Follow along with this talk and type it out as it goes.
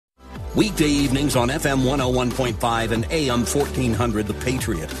Weekday evenings on FM 101.5 and AM 1400 The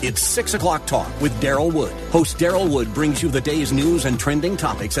Patriot. It's 6 o'clock talk with Daryl Wood. Host Daryl Wood brings you the day's news and trending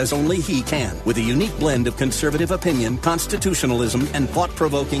topics as only he can, with a unique blend of conservative opinion, constitutionalism, and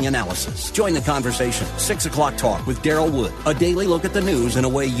thought-provoking analysis. Join the conversation. 6 o'clock talk with Daryl Wood. A daily look at the news in a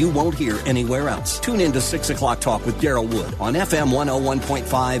way you won't hear anywhere else. Tune in to 6 o'clock talk with Daryl Wood on FM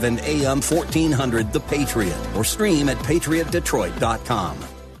 101.5 and AM 1400 The Patriot, or stream at patriotdetroit.com.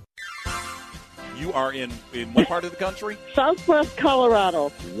 You are in what part of the country? Southwest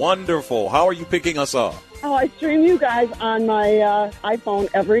Colorado. Wonderful. How are you picking us up? Oh, I stream you guys on my iPhone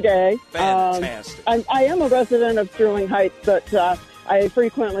every day. Fantastic. I am a resident of Sterling Heights, but I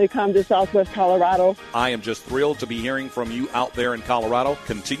frequently come to Southwest Colorado. I am just thrilled to be hearing from you out there in Colorado.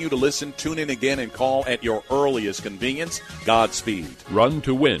 Continue to listen, tune in again, and call at your earliest convenience. Godspeed. Run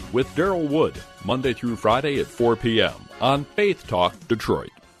to Win with Daryl Wood, Monday through Friday at 4 p.m. on Faith Talk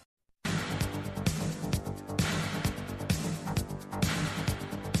Detroit.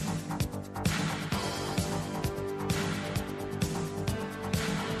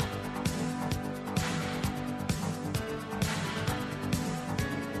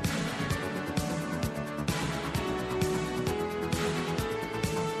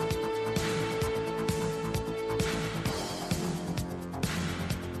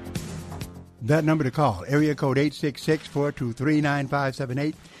 That number to call, area code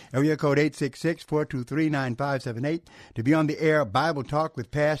 866-423-9578, area code 866-423-9578, to be on the air Bible Talk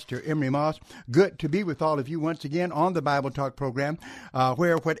with Pastor Emery Moss. Good to be with all of you once again on the Bible Talk program,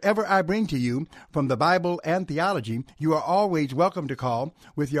 where whatever I bring to you from the Bible and theology, you are always welcome to call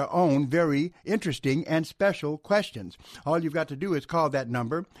with your own very interesting and special questions. All you've got to do is call that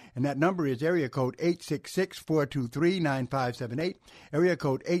number, and that number is area code 866-423-9578, area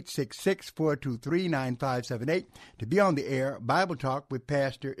code 866-423-9578, to be on the air Bible Talk with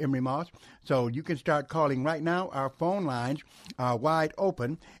Pastor Emery Moss. So you can start calling right now. Our phone lines are wide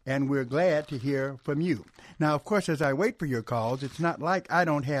open, and we're glad to hear from you. Now, of course, as I wait for your calls, it's not like I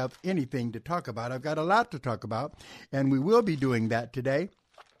don't have anything to talk about. I've got a lot to talk about, and we will be doing that today,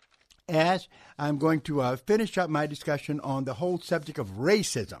 as I'm going to finish up my discussion on the whole subject of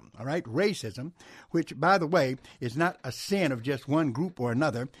racism, all right? Racism, which, by the way, is not a sin of just one group or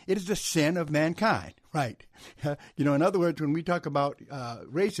another. It is a sin of mankind, right? In other words, when we talk about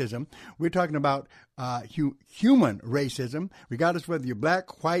racism, we're talking about human racism, regardless whether you're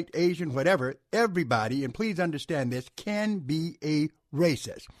black, white, Asian, whatever. Everybody, and please understand this, can be a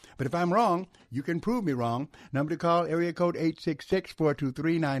racist. But if I'm wrong, you can prove me wrong. Number to call, area code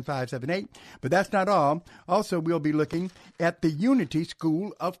 866-423-9578. But that's not all. Also, we'll be looking at the Unity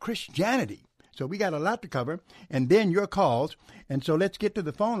School of Christianity. So we got a lot to cover, and then your calls. And so let's get to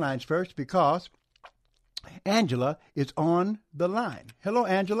the phone lines first, because Angela is on the line. Hello,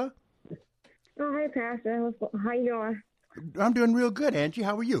 Angela. Oh, hey, Pastor. How you doing? I'm doing real good, Angie.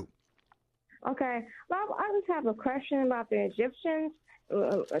 How are you? Okay. Well, I just have a question about the Egyptians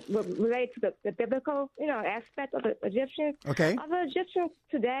related to the biblical, aspect of the Egyptians. Okay. Are the Egyptians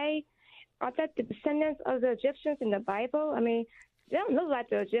today, are that the descendants of the Egyptians in the Bible? I mean, they don't look like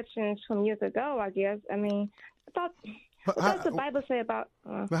the Egyptians from years ago, I guess. I mean, I thought, what does the Bible say about...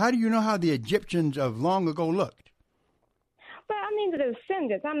 But how do you know how the Egyptians of long ago looked? But I mean, the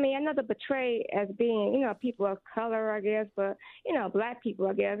descendants. I mean, I know they're portrayed as being, people of color, I guess, but, black people,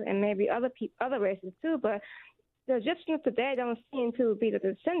 I guess, and maybe other races too. But the Egyptians today don't seem to be the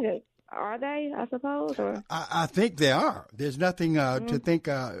descendants, are they, I suppose? Or? I think they are. There's nothing to think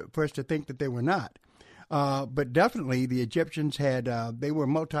for us to think that they were not. But definitely the Egyptians they were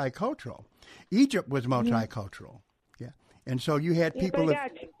multicultural. Egypt was multicultural. Yeah. And so you had people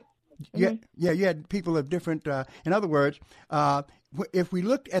you had people of different, in other words, if we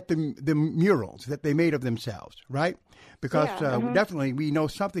looked at the murals that they made of themselves, right? Because definitely we know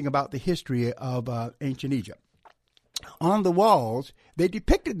something about the history of ancient Egypt. On the walls, they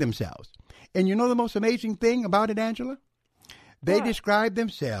depicted themselves. And you know the most amazing thing about it, Angela? They described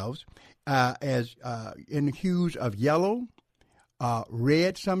themselves as in hues of yellow,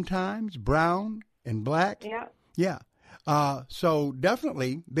 red sometimes, brown, and black. Yeah. Yeah. So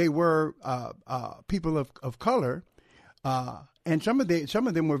definitely they were people of color, and some of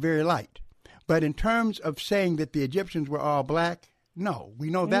them were very light. But in terms of saying that the Egyptians were all black, no,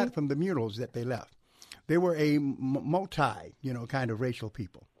 we know that from the murals that they left. They were a multi, kind of racial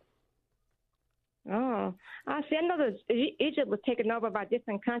people. Oh, I see. I know that Egypt was taken over by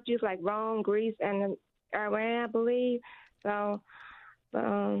different countries like Rome, Greece, and Iran, I believe. So,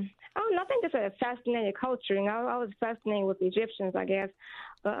 I think it's a fascinating culture. I was fascinated with the Egyptians, I guess.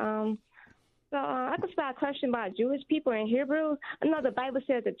 But So I just got a question about Jewish people in Hebrews. I know the Bible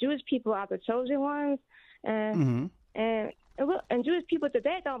says the Jewish people are the chosen ones, and Jewish people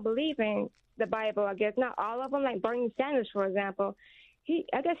today don't believe in the Bible. I guess not all of them. Like Bernie Sanders, for example,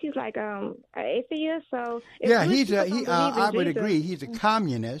 I guess he's like an atheist. So yeah, I would agree. He's a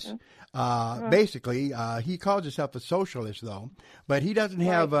communist. Basically, he calls himself a socialist, though, but he doesn't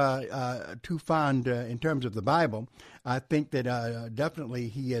have too fond in terms of the Bible. I think that definitely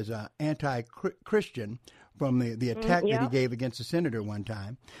he is anti-Christian from the attack that he gave against the senator one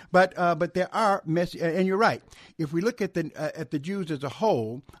time. But there are and you're right. If we look at the Jews as a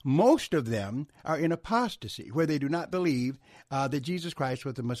whole, most of them are in apostasy, where they do not believe that Jesus Christ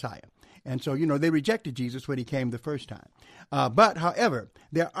was the Messiah. And so, they rejected Jesus when he came the first time. But, however,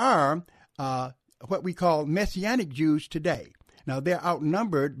 there are what we call Messianic Jews today. Now, they're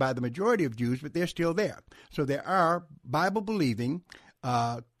outnumbered by the majority of Jews, but they're still there. So there are Bible-believing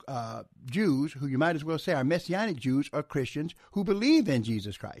Jews who you might as well say are Messianic Jews or Christians who believe in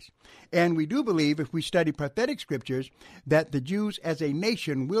Jesus Christ. And we do believe, if we study prophetic scriptures, that the Jews as a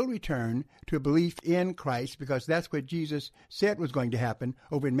nation will return to a belief in Christ, because that's what Jesus said was going to happen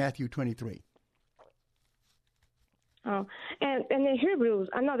over in Matthew 23. Oh, and the Hebrews,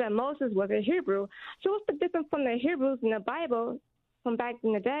 I know that Moses was a Hebrew. So what's the difference from the Hebrews in the Bible from back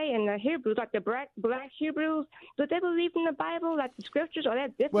in the day and the Hebrews, like the black Hebrews? Do they believe in the Bible, like the scriptures, or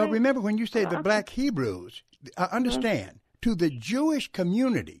that different? Well, remember, when you say the black Hebrews, understand, to the Jewish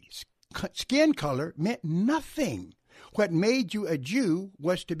community, skin color meant nothing. What made you a Jew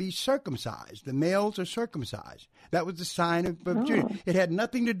was to be circumcised. The males are circumcised. That was the sign of Judaism. It had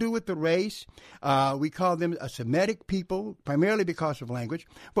nothing to do with the race. We call them a Semitic people, primarily because of language.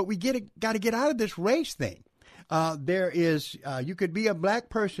 But we got to get out of this race thing. You could be a black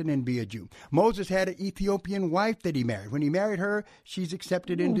person and be a Jew. Moses had an Ethiopian wife that he married. When he married her, she's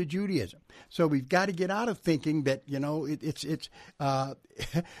accepted into Judaism. So we've got to get out of thinking that,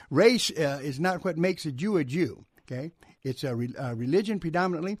 race is not what makes a Jew a Jew. Okay, it's a religion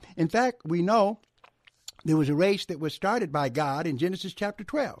predominantly. In fact, we know there was a race that was started by God in Genesis chapter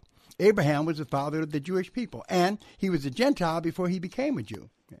 12. Abraham was the father of the Jewish people, and he was a Gentile before he became a Jew.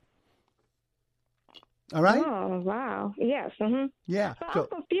 Okay. All right? Oh, wow. Yes. Mm-hmm. Yeah. So I'm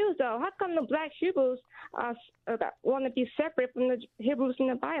confused, though. How come the black Hebrews want to be separate from the Hebrews in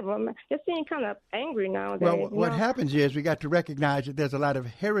the Bible? They seem kind of angry nowadays. Well, what happens is we got to recognize that there's a lot of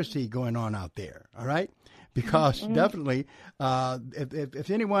heresy going on out there, all right? Because definitely, if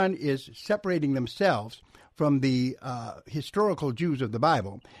anyone is separating themselves from the historical Jews of the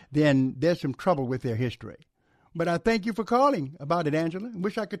Bible, then there's some trouble with their history. But I thank you for calling about it, Angela. I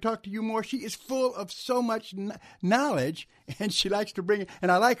wish I could talk to you more. She is full of so much knowledge, and she likes to bring it.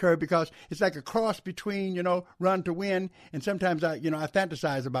 And I like her because it's like a cross between, Run to Win, and sometimes I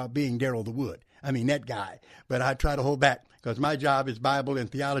fantasize about being Darrell the Wood. I mean, that guy. But I try to hold back because my job is Bible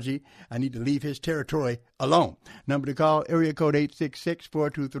and theology. I need to leave his territory alone. Number to call, area code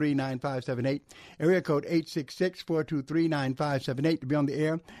 866-423-9578. Area code 866-423-9578 to be on the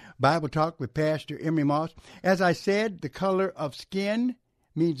air. Bible Talk with Pastor Emery Moss. As I said, the color of skin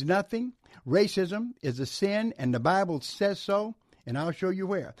means nothing. Racism is a sin, and the Bible says so, and I'll show you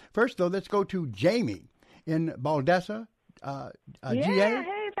where. First, though, let's go to Jamie in Baldessa, GA.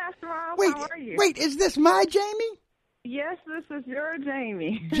 Hey, Pastor Rob, how are you? Wait, is this my Jamie? Yes, this is your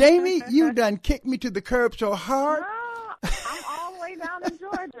Jamie. Jamie, you done kicked me to the curb so hard. No, I'm all the way down in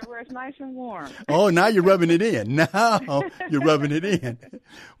Georgia where it's nice and warm. Oh, now you're rubbing it in. Now you're rubbing it in.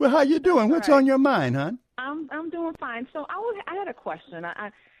 Well, how you doing? What's on your mind, hon? I'm doing fine. So I had a question.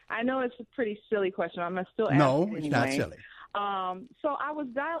 I know it's a pretty silly question. I'm still asking No, it's anyway. Not silly. So I was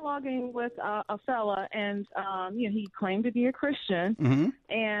dialoguing with a fella, and he claimed to be a Christian,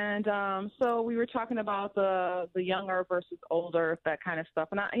 and so we were talking about the younger versus older, that kind of stuff.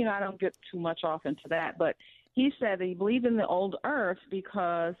 And I don't get too much off into that, but he said that he believed in the old earth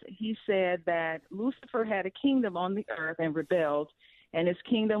because he said that Lucifer had a kingdom on the earth and rebelled, and his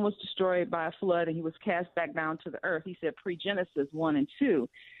kingdom was destroyed by a flood, and he was cast back down to the earth. He said pre-Genesis 1 and 2.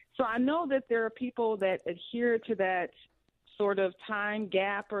 So I know that there are people that adhere to that sort of time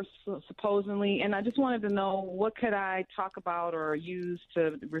gap or supposedly, and I just wanted to know what could I talk about or use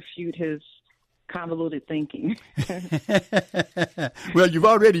to refute his convoluted thinking. Well, you've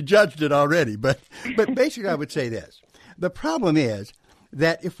already judged it already, but basically I would say this. The problem is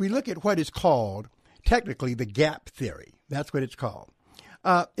that if we look at what is called technically the gap theory, that's what it's called.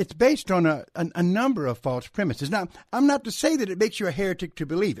 It's based on a number of false premises. Now, I'm not to say that it makes you a heretic to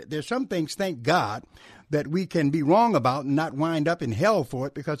believe it. There's some things, thank God, that we can be wrong about and not wind up in hell for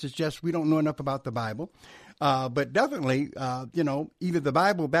it because it's just we don't know enough about the Bible. But definitely, either the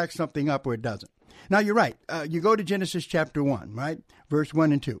Bible backs something up or it doesn't. Now, you're right. You go to Genesis chapter 1, right? Verse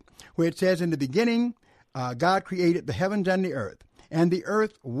 1 and 2, where it says, in the beginning, God created the heavens and the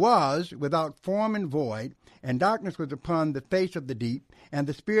earth was without form and void, and darkness was upon the face of the deep, and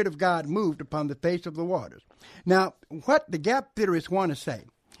the Spirit of God moved upon the face of the waters. Now, what the gap theorists want to say,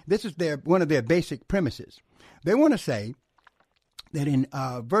 this is one of their basic premises. They want to say that in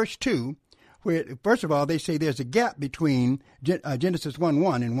verse 2, where, first of all, they say there's a gap between Genesis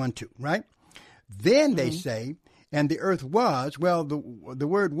 1:1 and 1:2, right? Then they say, and the earth was, well, the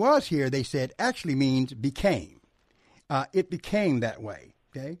word was here, they said, actually means became. It became that way,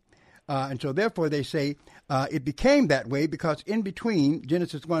 okay? And so therefore they say it became that way because in between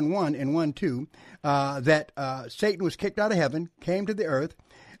Genesis 1:1 and 1:2, that Satan was kicked out of heaven, came to the earth.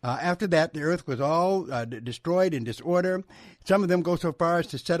 After that, the earth was all destroyed in disorder. Some of them go so far as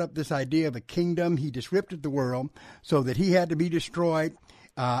to set up this idea of a kingdom. He disrupted the world so that he had to be destroyed.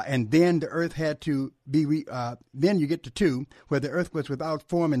 And then the earth had to be, then you get to 2, where the earth was without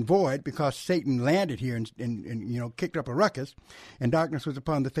form and void because Satan landed here and kicked up a ruckus, and darkness was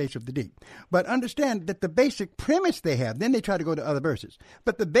upon the face of the deep. But understand that the basic premise they have, then they try to go to other verses,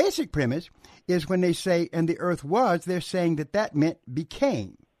 but the basic premise is when they say, and the earth was, they're saying that meant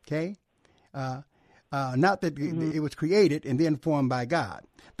became, okay? Not that it was created and then formed by God.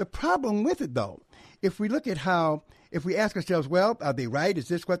 The problem with it, though, if we look at if we ask ourselves, well, are they right? Is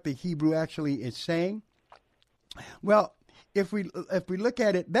this what the Hebrew actually is saying? Well, if we look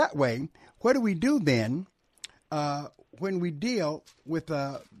at it that way, what do we do then when we deal with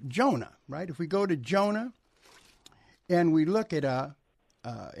Jonah, right? If we go to Jonah and we look at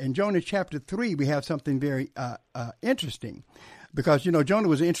in Jonah chapter 3, we have something very interesting because, Jonah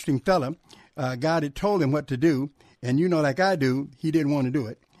was an interesting fellow. God had told him what to do, and like I do, he didn't want to do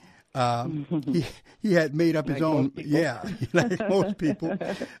it. He had made up his own, like most people.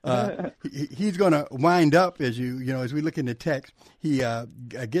 He's going to wind up, as as we look in the text, he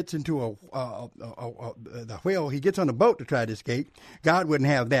gets into the whale. He gets on a boat to try to escape. God wouldn't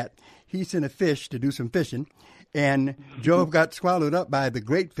have that. He sent a fish to do some fishing, and Job got swallowed up by the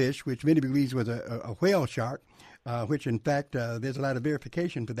great fish, which many believe was a whale shark. Which, in fact, there's a lot of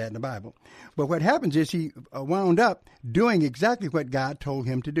verification for that in the Bible. But what happens is he wound up doing exactly what God told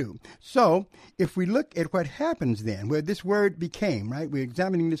him to do. So if we look at what happens then, where this word became, right? We're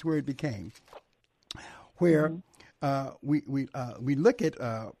examining this word became, where we look at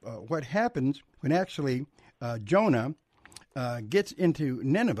what happens when actually Jonah gets into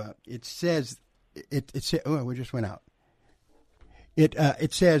Nineveh. It says, we just went out.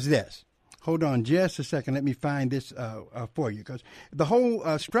 It says this. Hold on just a second. Let me find this for you, because the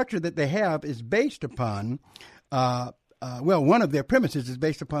whole structure that they have is based upon, one of their premises is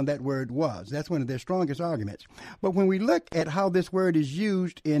based upon that word was. That's one of their strongest arguments. But when we look at how this word is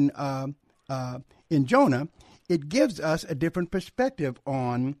used in Jonah, it gives us a different perspective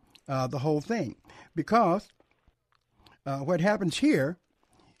on the whole thing. Because what happens here,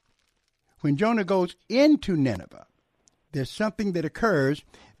 when Jonah goes into Nineveh, there's something that occurs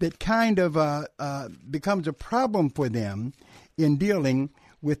that kind of becomes a problem for them in dealing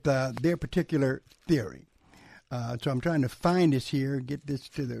with their particular theory. So I'm trying to find this here, get this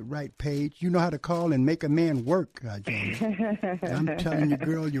to the right page. You know how to call and make a man work, James. I'm telling you,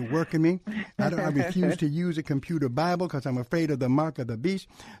 girl, you're working me. I refuse to use a computer Bible because I'm afraid of the mark of the beast.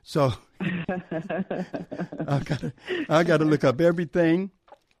 So I got to look up everything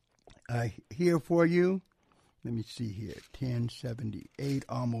here for you. Let me see here, 1078,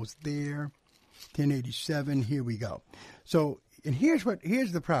 almost there, 1087, here we go. So, and here's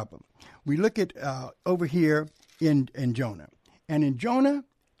the problem. We look at over here in Jonah. And in Jonah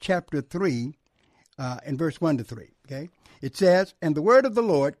chapter 3, and verse 1 to 3, okay, it says, and the word of the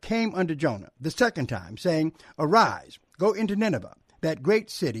Lord came unto Jonah the second time, saying, arise, go into Nineveh, that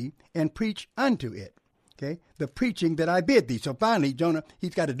great city, and preach unto it, okay, the preaching that I bid thee. So finally, Jonah,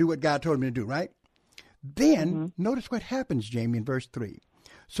 he's got to do what God told him to do, right? Then, notice what happens, Jamie, in verse 3.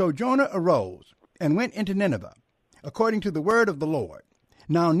 So Jonah arose and went into Nineveh, according to the word of the Lord.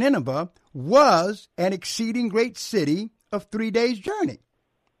 Now Nineveh was an exceeding great city of 3 days' journey.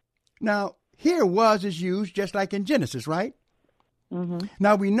 Now, here was is used just like in Genesis, right? Mm-hmm.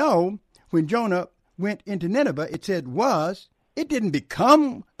 Now we know when Jonah went into Nineveh, it said was. It didn't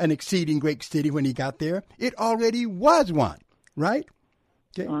become an exceeding great city when he got there. It already was one, right?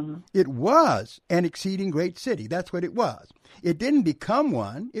 Okay. It was an exceeding great city. That's what it was. It didn't become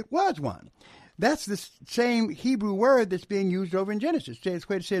one. It was one. That's the same Hebrew word that's being used over in Genesis. That's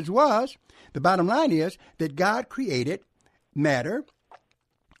what it says was. The bottom line is that God created matter,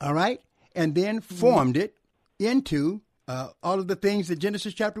 all right, and then formed it into all of the things that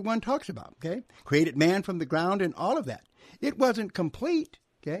Genesis chapter 1 talks about, okay? Created man from the ground and all of that. It wasn't complete,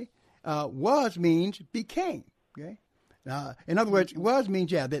 okay? Was means became, okay? In other words, was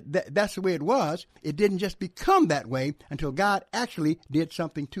means, that's the way it was. It didn't just become that way until God actually did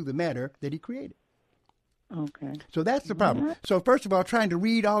something to the matter that he created. Okay. So that's the problem. So first of all, trying to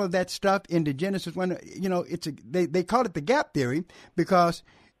read all of that stuff into Genesis 1, they call it the gap theory because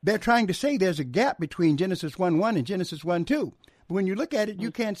they're trying to say there's a gap between Genesis 1:1 and Genesis 1:2. But when you look at it,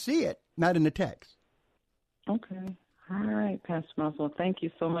 you can't see it, not in the text. Okay. All right, Pastor Muswell. Thank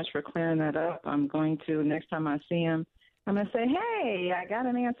you so much for clearing that up. I'm going to, next time I see him, I'm going to say, hey, I got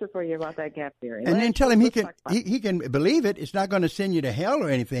an answer for you about that gap theory. And then tell him he can believe it. It's not going to send you to hell or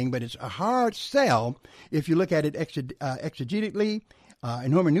anything, but it's a hard sell if you look at it exegetically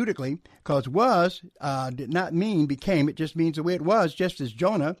and hermeneutically, because was did not mean became. It just means the way it was, just as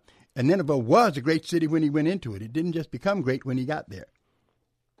Jonah and Nineveh was a great city when he went into it. It didn't just become great when he got there.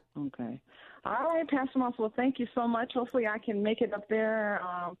 Okay. All right, Pastor Moss. Well, thank you so much. Hopefully I can make it up there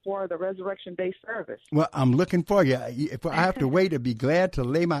for the Resurrection Day service. Well, I'm looking for you. If I have to wait, I'd be glad to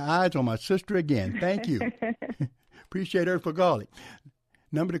lay my eyes on my sister again. Thank you. Appreciate her for calling.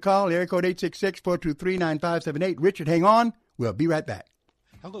 Number to call, area code 866-423-9578. Richard, hang on. We'll be right back.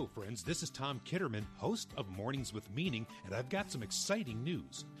 Hello, friends. This is Tom Kitterman, host of Mornings with Meaning, and I've got some exciting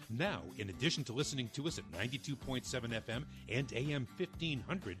news. Now, in addition to listening to us at 92.7 FM and AM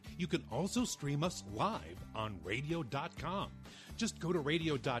 1500, you can also stream us live on radio.com. Just go to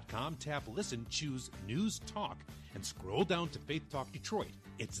radio.com, tap Listen, choose News Talk, and scroll down to Faith Talk Detroit.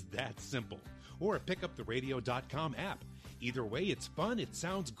 It's that simple. Or pick up the radio.com app. Either way, it's fun, it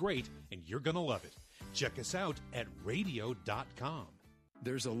sounds great, and you're going to love it. Check us out at radio.com.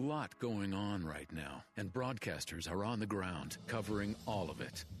 There's a lot going on right now, and broadcasters are on the ground covering all of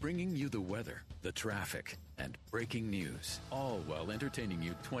it, bringing you the weather, the traffic, and breaking news, all while entertaining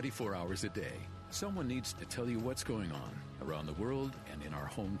you 24 hours a day. Someone needs to tell you what's going on around the world and in our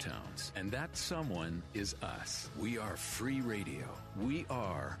hometowns, and that someone is us. We are free radio. We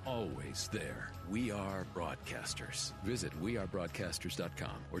are always there. We are broadcasters. Visit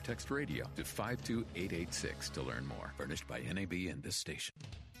wearebroadcasters.com or text radio to 52886 to learn more. Furnished by NAB and this station.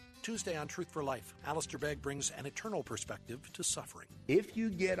 Tuesday on Truth for Life, Alistair Begg brings an eternal perspective to suffering. If you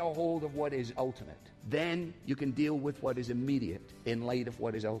get a hold of what is ultimate, then you can deal with what is immediate in light of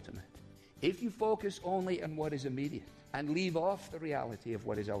what is ultimate. If you focus only on what is immediate and leave off the reality of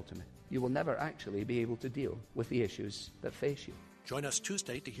what is ultimate, you will never actually be able to deal with the issues that face you. Join us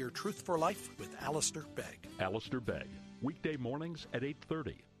Tuesday to hear Truth for Life with Alistair Begg. Alistair Begg, weekday mornings at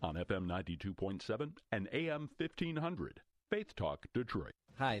 8:30 on FM 92.7 and AM 1500. Faith Talk Detroit.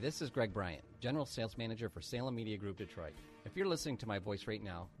 Hi, this is Greg Bryant, General Sales Manager for Salem Media Group Detroit. If you're listening to my voice right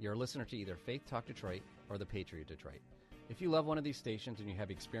now, you're a listener to either Faith Talk Detroit or The Patriot Detroit. If you love one of these stations and you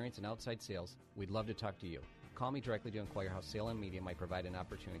have experience in outside sales, we'd love to talk to you. Call me directly to inquire how Salem Media might provide an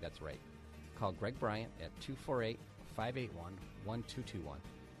opportunity that's right. Call Greg Bryant at 248-581-1221.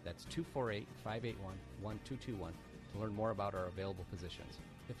 That's 248-581-1221 to learn more about our available positions.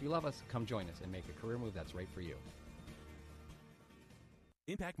 If you love us, come join us and make a career move that's right for you.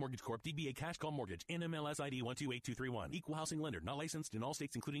 Impact Mortgage Corp. DBA Cash Call Mortgage. NMLS ID 128231. Equal housing lender. Not licensed in all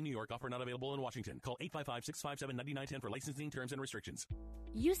states including New York. Offer not available in Washington. Call 855-657-9910 for licensing terms and restrictions.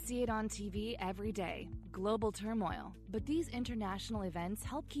 You see it on TV every day. Global turmoil. But these international events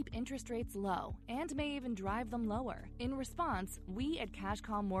help keep interest rates low and may even drive them lower. In response, we at Cash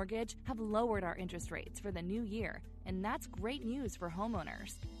Call Mortgage have lowered our interest rates for the new year. And that's great news for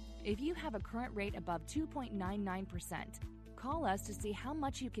homeowners. If you have a current rate above 2.99%, call us to see how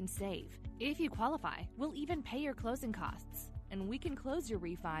much you can save. If you qualify, we'll even pay your closing costs. And we can close your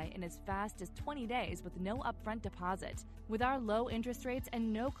refi in as fast as 20 days with no upfront deposit. With our low interest rates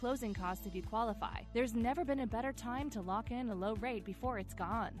and no closing costs if you qualify, there's never been a better time to lock in a low rate before it's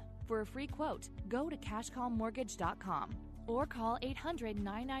gone. For a free quote, go to cashcallmortgage.com or call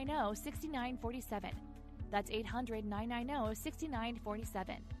 800-990-6947. That's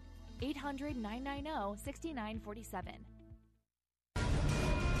 800-990-6947. 800-990-6947.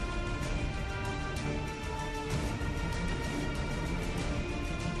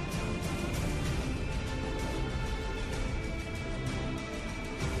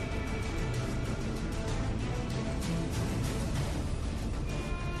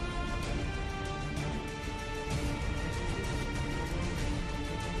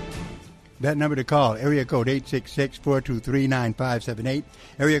 That number to call, area code 866-423-9578,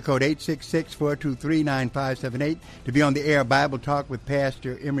 area code 866-423-9578, to be on the air Bible Talk with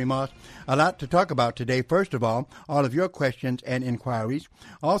Pastor Emery Moss. A lot to talk about today. First of all of your questions and inquiries.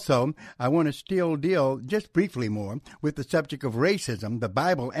 Also, I want to still deal just briefly more with the subject of racism, the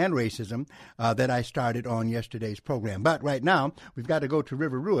Bible and racism, that I started on yesterday's program. But right now, we've got to go to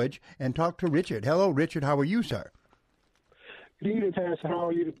River Rouge and talk to Richard. Hello, Richard. How are you, sir? Good evening, Pastor. How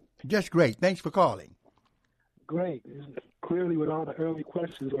are you? Just great. Thanks for calling. Great. Clearly, with all the early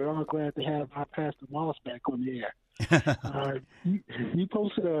questions, we're all glad to have our Pastor Moss back on the air. You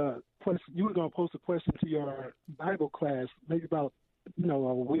posted you were going to post a question to your Bible class maybe about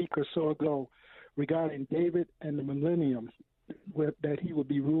a week or so ago regarding David and the millennium, that he would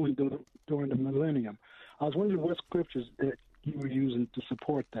be ruling during the millennium. I was wondering what scriptures that you were using to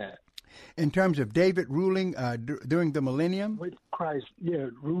support that. In terms of David ruling during the millennium? With Christ,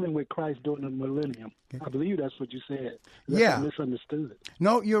 ruling with Christ during the millennium. Okay. I believe that's what you said. I misunderstood.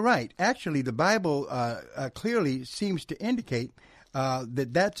 No, you're right. Actually, the Bible clearly seems to indicate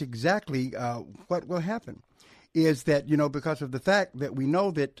that that's exactly what will happen. Is that, because of the fact that we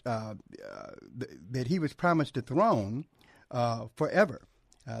know that that he was promised a throne forever,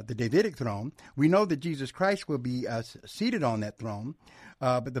 the Davidic throne. We know that Jesus Christ will be seated on that throne.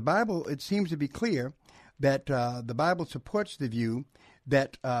 But the Bible, it seems to be clear that the Bible supports the view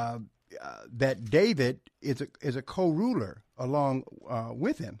that that David is a co-ruler along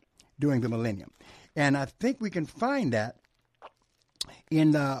with him during the millennium, and I think we can find that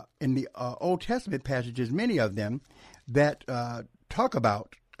in the Old Testament passages, many of them that talk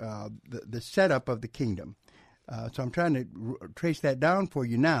about the setup of the kingdom. So I'm trying to trace that down for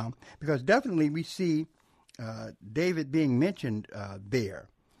you now, because definitely we see David being mentioned there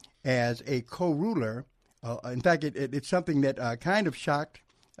as a co-ruler. In fact, it's something that kind of shocked.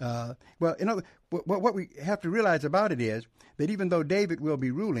 What we have to realize about it is that even though David will be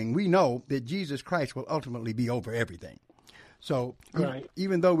ruling, we know that Jesus Christ will ultimately be over everything. So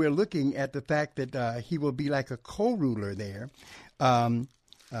even though we're looking at the fact that he will be like a co-ruler there,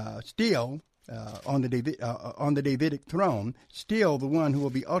 still on the Davidic throne, still the one who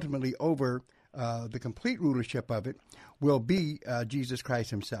will be ultimately over the complete rulership of it will be Jesus Christ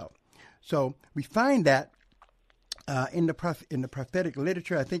himself. So we find that in the prophetic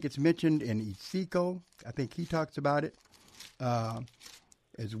literature. I think it's mentioned in Ezekiel. I think he talks about it,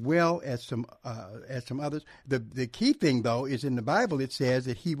 as well as some others. The key thing, though, is in the Bible it says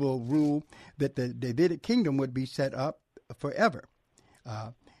that he will rule, that the Davidic kingdom would be set up forever.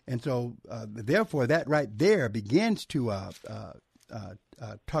 And so, therefore, that right there begins to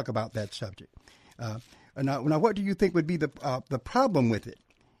talk about that subject. Now, what do you think would be the problem with it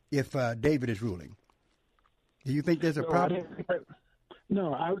if David is ruling? Do you think there's a problem?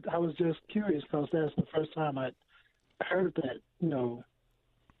 I was just curious because that's the first time I heard that,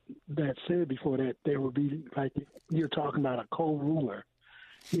 that said before, that there would be, like you're talking about, a co-ruler,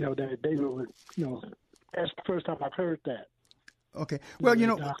 that David would, that's the first time I've heard that. Okay. Well,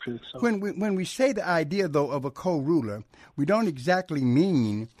 when we say the idea, though, of a co-ruler, we don't exactly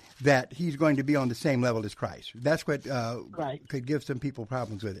mean that he's going to be on the same level as Christ. That's what could give some people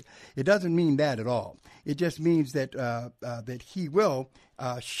problems with it. It doesn't mean that at all. It just means that that he will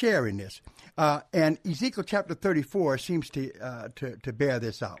share in this. And Ezekiel chapter 34 seems to bear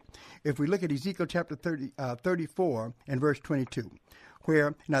this out. If we look at Ezekiel chapter 34 and verse 22,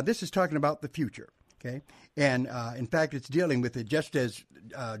 where, now this is talking about the future. Okay, and in fact, it's dealing with it just as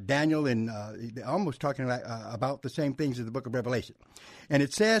Daniel and almost talking about the same things in the book of Revelation. And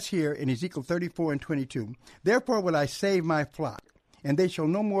it says here in Ezekiel 34 and 22, "Therefore will I save my flock, and they shall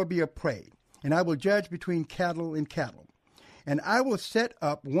no more be a prey, and I will judge between cattle and cattle. And I will set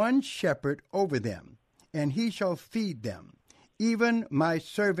up one shepherd over them, and he shall feed them, even my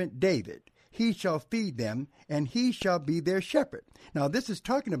servant David. He shall feed them, and he shall be their shepherd." Now, this is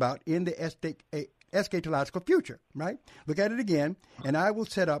talking about in the eschatological future, right? Look at it again. "And I will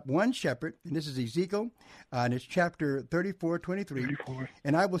set up one shepherd," and this is Ezekiel, and it's chapter 34, 23.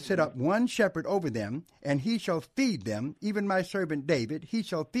 "And I will set up one shepherd over them, and he shall feed them, even my servant David. He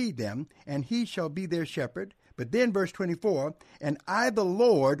shall feed them, and he shall be their shepherd." But then verse 24, "And I, the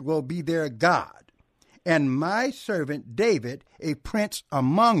Lord, will be their God, and my servant David a prince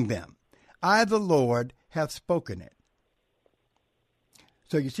among them. I, the Lord, have spoken it."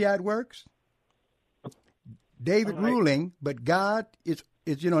 So you see how it works? David ruling, but God is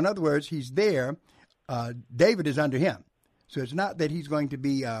in other words, he's there. David is under him. So it's not that he's going to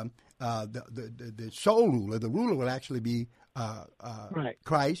be the sole ruler. The ruler will actually be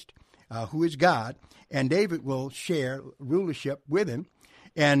Christ, who is God, and David will share rulership with him.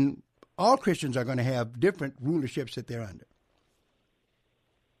 And all Christians are going to have different rulerships that they're under.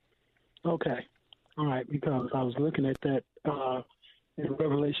 Okay. All right, because I was looking at that in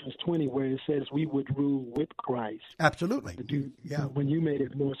Revelations 20 where it says we would rule with Christ. Absolutely. When you made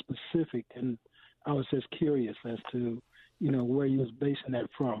it more specific, and I was just curious as to, where you was basing that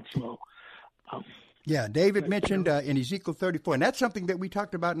from. So, David mentioned in Ezekiel 34, and that's something that we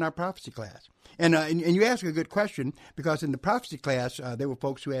talked about in our prophecy class. And you asked a good question, because in the prophecy class, there were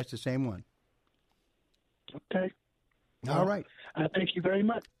folks who asked the same one. Okay. All right. Thank you very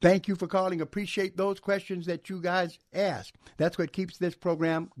much. Thank you for calling. Appreciate those questions that you guys ask. That's what keeps this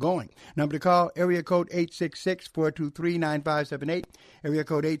program going. Number to call, area code 866-423-9578. Area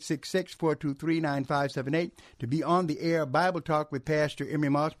code 866-423-9578 to be on the air Bible Talk with Pastor Emery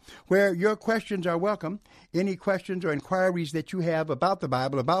Moss, where your questions are welcome. Any questions or inquiries that you have about the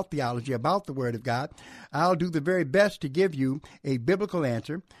Bible, about theology, about the Word of God, I'll do the very best to give you a biblical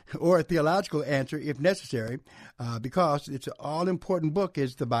answer or a theological answer if necessary, because it's an all-important book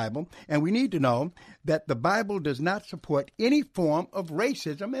is the Bible, and we need to know that the Bible does not support any form of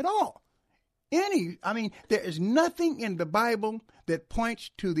racism at all. There is nothing in the Bible that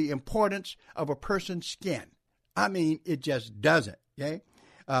points to the importance of a person's skin. It just doesn't, okay?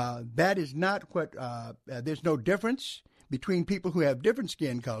 That is not what, there's no difference between people who have different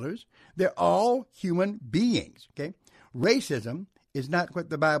skin colors. They're all human beings, okay? Racism is not what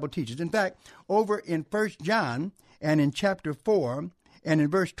the Bible teaches. In fact, over in 1 John and in chapter 4 and in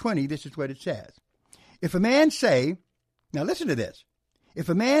verse 20, this is what it says. If a man say, now listen to this, if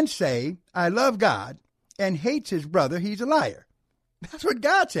a man say, I love God, and hates his brother, he's a liar. That's what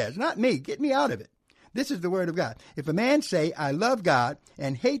God says, not me. Get me out of it. This is the word of God. If a man say, I love God,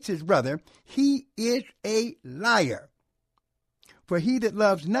 and hates his brother, he is a liar. For he that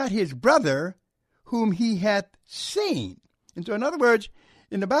loves not his brother, whom he hath seen. And so, in other words,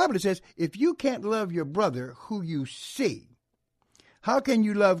 in the Bible it says, if you can't love your brother who you see, how can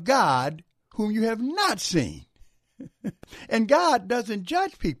you love God whom you have not seen? And God doesn't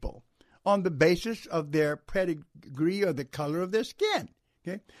judge people on the basis of their pedigree or the color of their skin.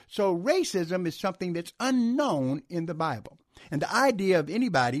 Okay? So racism is something that's unknown in the Bible. And the idea of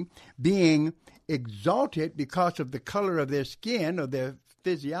anybody being exalted because of the color of their skin or their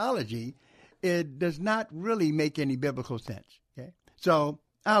physiology, it does not really make any biblical sense. Okay? So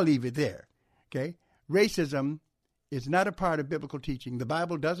I'll leave it there. Okay? Racism is not a part of biblical teaching. The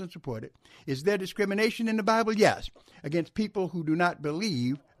Bible doesn't support it. Is there discrimination in the Bible? Yes, against people who do not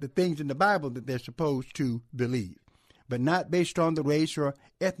believe the things in the Bible that they're supposed to believe, but not based on the race or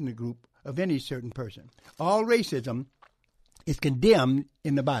ethnic group of any certain person. All racism is condemned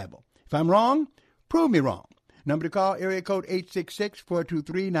in the Bible. If I'm wrong, prove me wrong. Number to call, area code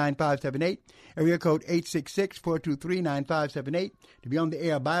 866-423-9578. Area code 866-423-9578 to be on the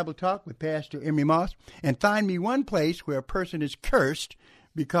air Bible Talk with Pastor Emery Moss. And find me one place where a person is cursed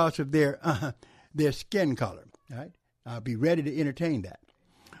because of their skin color. All right? I'll be ready to entertain that.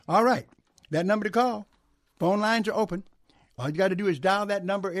 All right. That number to call. Phone lines are open. All you got to do is dial that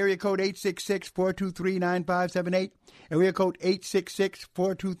number, area code 866-423-9578. Area code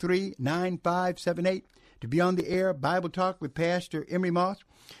 866-423-9578. To be on the air, Bible Talk with Pastor Emery Moss.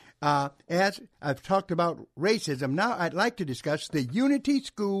 As I've talked about racism, now I'd like to discuss the Unity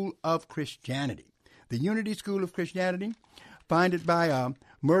School of Christianity. The Unity School of Christianity, founded by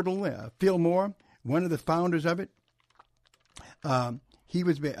Myrtle Fillmore, one of the founders of it. He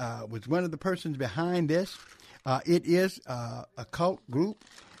was one of the persons behind this. It is a cult group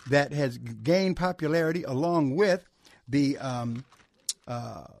that has gained popularity along with the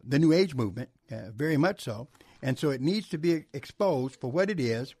New Age movement, very much so. And so it needs to be exposed for what it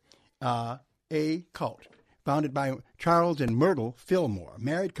is, a cult. Founded by Charles and Myrtle Fillmore, a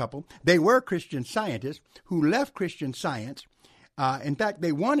married couple. They were Christian scientists who left Christian Science. In fact,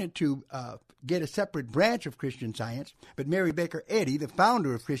 they wanted to get a separate branch of Christian Science, but Mary Baker Eddy, the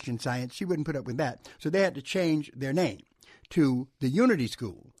founder of Christian Science, she wouldn't put up with that. So they had to change their name to the Unity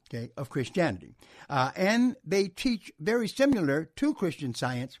School, of Christianity. And they teach very similar to Christian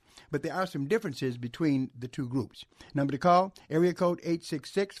Science, but there are some differences between the two groups. Number to call, area code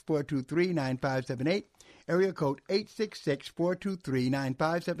 866-423-9578. Area code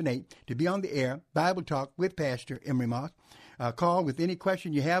 866-423-9578 to be on the air, Bible Talk with Pastor Emery Moss. Call with any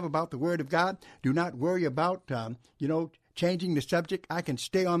question you have about the Word of God. Do not worry about, changing the subject. I can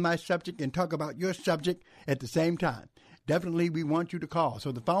stay on my subject and talk about your subject at the same time. definitely we want you to call.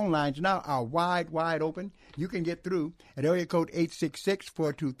 So the phone lines now are wide open. You can get through at area code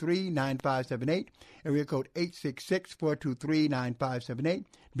 866-423-9578, area code 866-423-9578,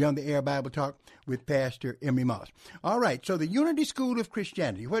 be on the air Bible Talk with Pastor Emery Moss. All right, so the Unity School of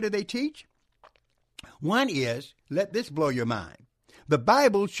Christianity, what do they teach? One is, let this blow your mind, the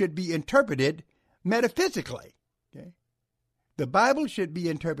Bible should be interpreted metaphysically. Okay? The Bible should be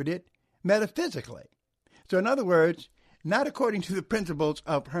interpreted metaphysically. So in other words, not according to the principles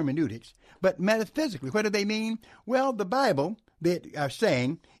of hermeneutics, but metaphysically. What do they mean? Well, the Bible, they are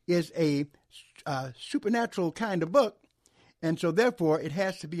saying, is a supernatural kind of book, and so therefore it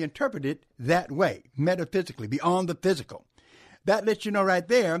has to be interpreted that way, metaphysically, beyond the physical. That lets you know right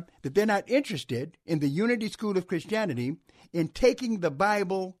there that they're not interested in the Unity School of Christianity in taking the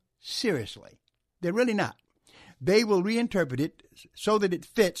Bible seriously. They're really not. They will reinterpret it so that it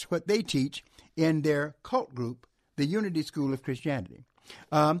fits what they teach in their cult group, the Unity School of Christianity.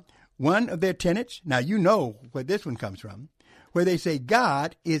 One of their tenets, now you know where this one comes from, where they say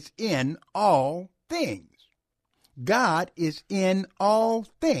God is in all things. God is in all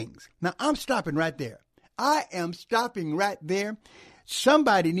things. Now, I'm stopping right there. I am stopping right there.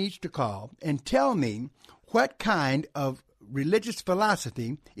 Somebody needs to call and tell me what kind of religious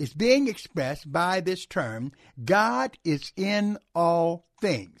philosophy is being expressed by this term, God is in all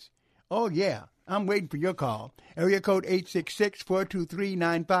things. Oh, yeah. I'm waiting for your call. Area code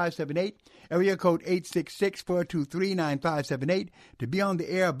 866-423-9578. Area code 866-423-9578. To be on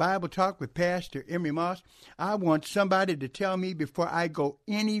the air Bible Talk with Pastor Emery Moss, I want somebody to tell me before I go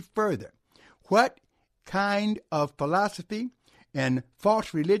any further what kind of philosophy and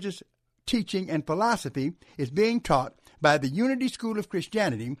false religious teaching and philosophy is being taught by the Unity School of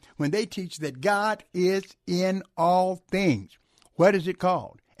Christianity when they teach that God is in all things. What is it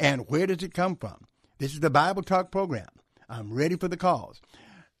called? And where does it come from? This is the Bible Talk program. I'm ready for the calls.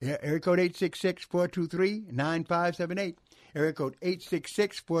 Area code 866-423-9578. Area code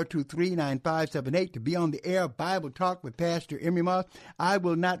 866-423-9578 to be on the air Bible Talk with Pastor Emery Moss. I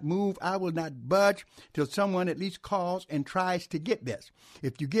will not move. I will not budge till someone at least calls and tries to get this.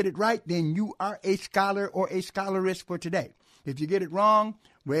 If you get it right, then you are a scholar or a scholarist for today. If you get it wrong,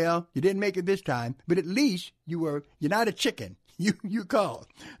 well, you didn't make it this time, but at least you're not a chicken. You call.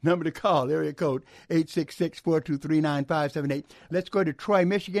 Number to call, area code 866-423-9578. Let's go to Troy,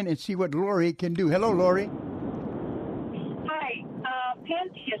 Michigan, and see what Lori can do. Hello, Lori. Hi.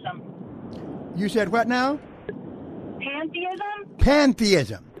 Pantheism. You said what now? Pantheism?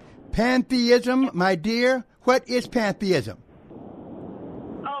 Pantheism. Pantheism, my dear. What is pantheism?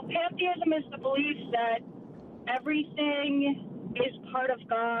 Oh, pantheism is the belief that everything is part of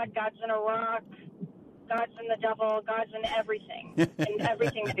God. God's in a rock. God's in the devil, God's in everything, and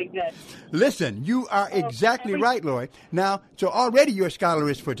everything big good. Listen, you are exactly right, Lori. Now, so already you're a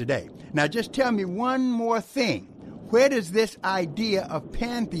scholarist for today. Now, just tell me one more thing. Where does this idea of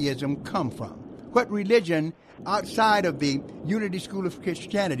pantheism come from? What religion outside of the Unity School of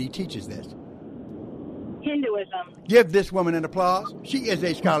Christianity teaches this? Hinduism. Give this woman an applause. She is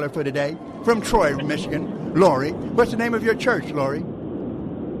a scholar for today from Troy, Michigan. Lori, what's the name of your church, Lori?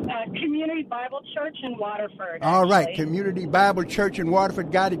 Community Bible Church in Waterford. All right, Community Bible Church in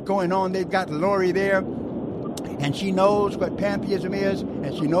Waterford got it going on. They've got Lori there, and she knows what pantheism is,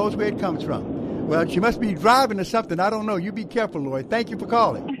 and she knows where it comes from. Well, she must be driving or something. I don't know. You be careful, Lori. Thank you for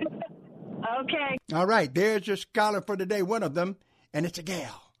calling. Okay. All right, there's your scholar for today, one of them, and it's a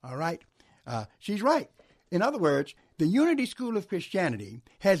gal. All right, she's right. In other words, the Unity School of Christianity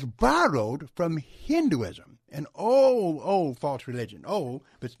has borrowed from Hinduism, an old false religion, old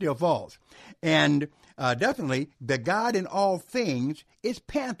but still false. And definitely the God in all things is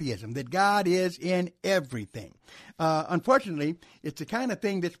pantheism, that God is in everything. Unfortunately, it's the kind of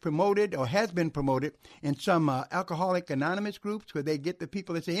thing that's promoted or has been promoted in some Alcoholic Anonymous groups where they get the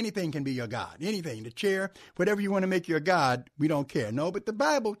people that say anything can be your God, anything, the chair, whatever you want to make your God, we don't care. No, but the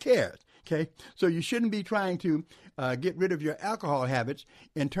Bible cares. Okay, so you shouldn't be trying to get rid of your alcohol habits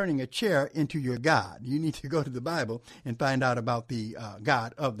and turning a chair into your God. You need to go to the Bible and find out about the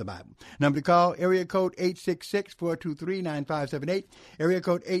God of the Bible. Number to call, area code 866-423-9578. Area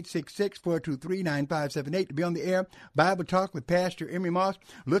code 866-423-9578 to be on the air. Bible Talk with Pastor Emery Moss,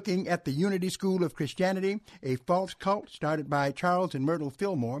 looking at the Unity School of Christianity, a false cult started by Charles and Myrtle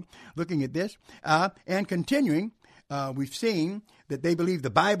Fillmore, looking at this and continuing. We've seen that they believe the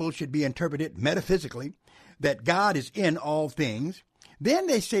Bible should be interpreted metaphysically, that God is in all things. Then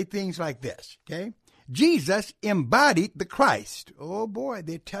they say things like this, okay? Jesus embodied the Christ. Oh, boy,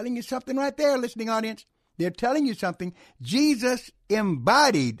 they're telling you something right there, listening audience. They're telling you something. Jesus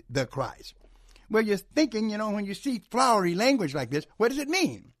embodied the Christ. Well, you're thinking, when you see flowery language like this, what does it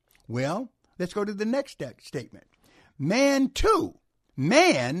mean? Well, let's go to the next statement. Man too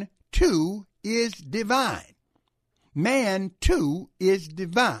is divine. Man too is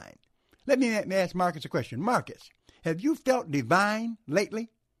divine. Let me ask Marcus a question. Marcus, have you felt divine lately?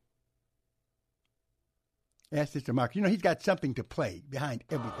 Ask this to Marcus. He's got something to play behind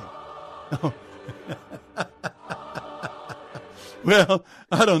everything. Well,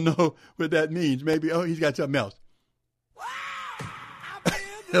 I don't know what that means. Maybe, he's got something else.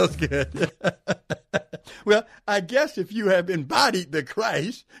 That's good. Well, I guess if you have embodied the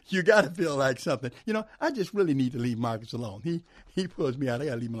Christ, you got to feel like something. I just really need to leave Marcus alone. He pulls me out. I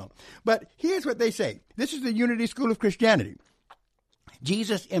got to leave him alone. But here's what they say. This is the Unity School of Christianity.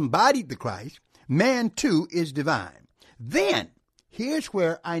 Jesus embodied the Christ. Man, too, is divine. Then, here's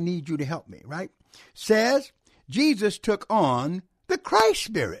where I need you to help me, right? Says, Jesus took on the Christ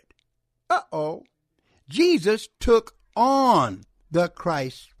Spirit. Jesus took on the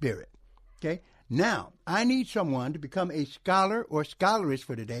Christ Spirit. Okay? Now, I need someone to become a scholar or scholarist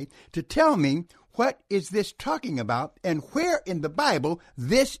for today to tell me what is this talking about and where in the Bible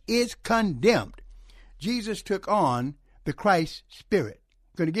this is condemned. Jesus took on the Christ Spirit.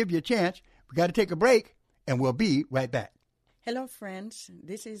 I'm going to give you a chance. We got to take a break, and we'll be right back. Hello, friends.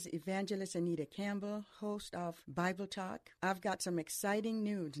 This is Evangelist Anita Campbell, host of Bible Talk. I've got some exciting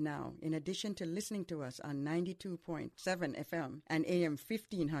news now. In addition to listening to us on 92.7 FM and AM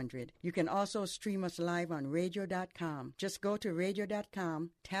 1500, you can also stream us live on radio.com. Just go to radio.com,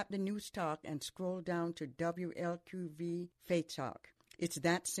 tap the News Talk, and scroll down to WLQV Faith Talk. It's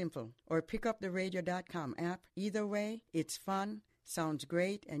that simple. Or pick up the radio.com app. Either way, it's fun. Sounds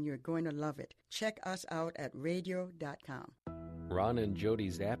great, and you're going to love it. Check us out at radio.com. Ron and Jody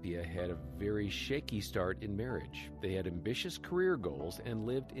Zappia had a very shaky start in marriage. They had ambitious career goals and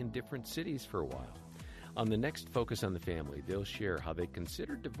lived in different cities for a while. On the next Focus on the Family, they'll share how they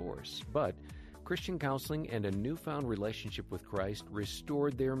considered divorce, but Christian counseling and a newfound relationship with Christ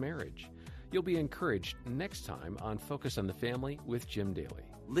restored their marriage. You'll be encouraged next time on Focus on the Family with Jim Daly.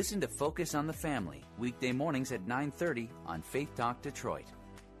 Listen to Focus on the Family, weekday mornings at 9:30 on Faith Talk Detroit.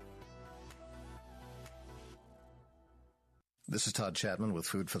 This is Todd Chapman with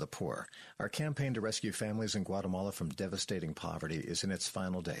Food for the Poor. Our campaign to rescue families in Guatemala from devastating poverty is in its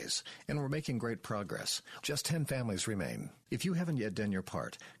final days, and we're making great progress. Just 10 families remain. If you haven't yet done your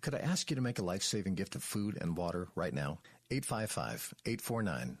part, could I ask you to make a life-saving gift of food and water right now?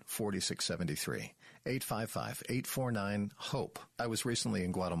 855-849-4673. 855-849-HOPE. I was recently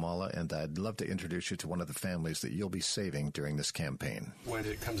in Guatemala, and I'd love to introduce you to one of the families that you'll be saving during this campaign. When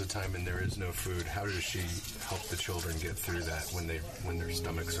it comes a time and there is no food, how does she help the children get through that when their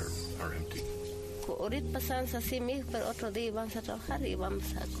stomachs are empty?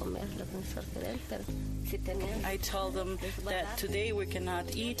 I tell them that today we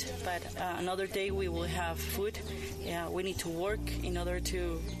cannot eat, but another day we will have food. Yeah, we need to work in order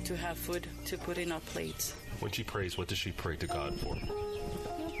to have food to put in our plates. When she prays, what does she pray to God for?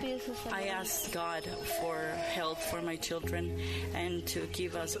 I ask God for health for my children and to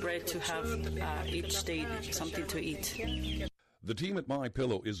give us bread to have each day something to eat. The team at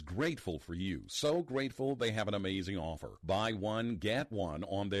MyPillow is grateful for you. So grateful they have an amazing offer. Buy one, get one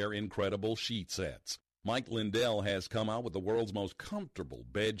on their incredible sheet sets. Mike Lindell has come out with the world's most comfortable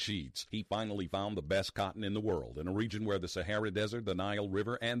bed sheets. He finally found the best cotton in the world in a region where the Sahara Desert, the Nile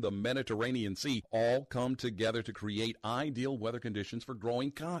River, and the Mediterranean Sea all come together to create ideal weather conditions for growing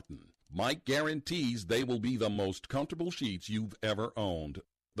cotton. Mike guarantees they will be the most comfortable sheets you've ever owned.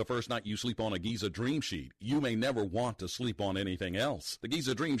 The first night you sleep on a Giza Dream Sheet, you may never want to sleep on anything else. The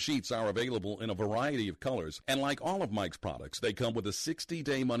Giza Dream Sheets are available in a variety of colors, and like all of Mike's products, they come with a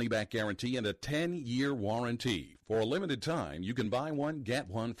 60-day money-back guarantee and a 10-year warranty. For a limited time, you can buy one, get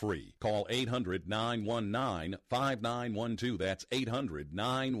one free. Call 800-919-5912. That's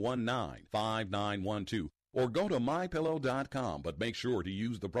 800-919-5912. Or go to MyPillow.com, but make sure to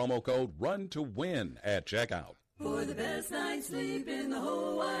use the promo code RUN2WIN at checkout. For the best night's sleep in the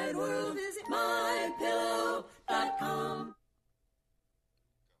whole wide world, visit MyPillow.com.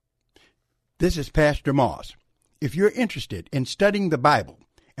 This is Pastor Moss. If you're interested in studying the Bible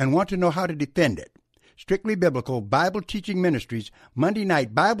and want to know how to defend it, Strictly Biblical Bible Teaching Ministries Monday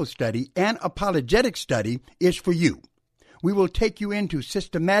Night Bible Study and Apologetic Study is for you. We will take you into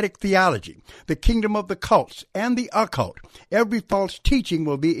systematic theology, the kingdom of the cults, and the occult. Every false teaching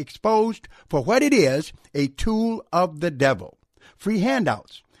will be exposed for what it is, a tool of the devil. Free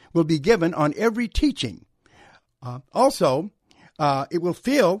handouts will be given on every teaching. Also, it will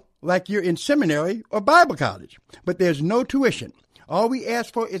feel like you're in seminary or Bible college, but there's no tuition. All we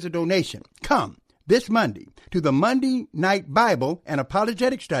ask for is a donation. come this Monday to the Monday Night Bible and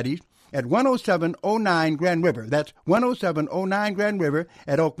Apologetic Studies at 10709 Grand River. That's 10709 Grand River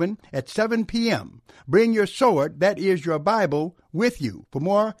at Oakland at 7 p.m. Bring your sword, that is your Bible, with you. For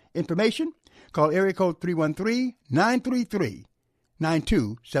more information, call area code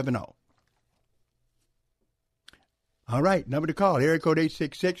 313-933-9270. All right, number to call, area code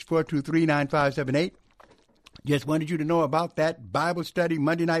 866-423-9578. Just wanted you to know about that Bible study,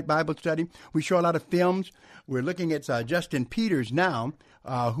 Monday night Bible study. We show a lot of films. We're looking at Justin Peters now,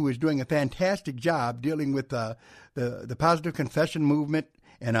 who is doing a fantastic job dealing with the positive confession movement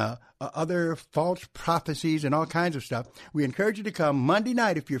and other false prophecies and all kinds of stuff. We encourage you to come Monday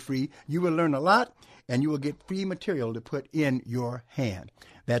night if you're free. You will learn a lot, and you will get free material to put in your hand.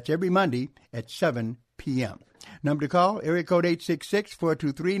 That's every Monday at 7 p.m. Number to call, area code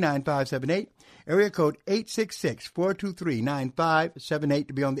 866-423-9578. Area code 866-423-9578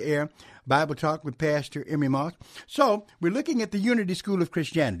 to be on the air. Bible Talk with Pastor Emery Moss. So, we're looking at the Unity School of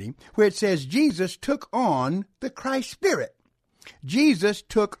Christianity, where it says Jesus took on the Christ Spirit. Jesus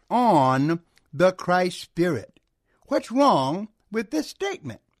took on the Christ Spirit. What's wrong with this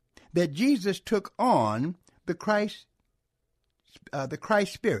statement? That Jesus took on the Christ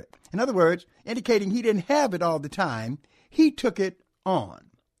Spirit. In other words, indicating he didn't have it all the time, he took it on.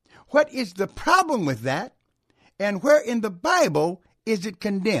 What is the problem with that? And where in the Bible is it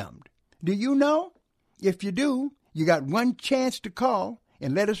condemned? Do you know? If you do, you got one chance to call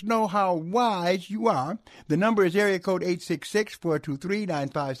and let us know how wise you are. The number is area code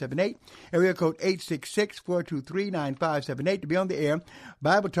 866-423-9578. Area code 866-423-9578 to be on the air.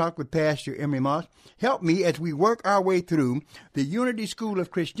 Bible Talk with Pastor Emery Moss. Help me as we work our way through the Unity School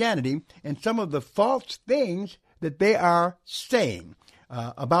of Christianity and some of the false things that they are saying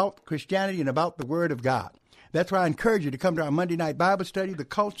about Christianity and about the Word of God. That's why I encourage you to come to our Monday night Bible study. The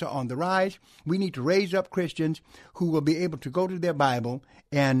cults are on the rise. We need to raise up Christians who will be able to go to their Bible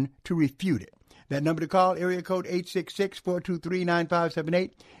and to refute it. That number to call, area code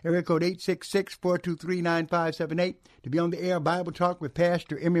 866-423-9578. Area code 866-423-9578 to be on the air. Bible Talk with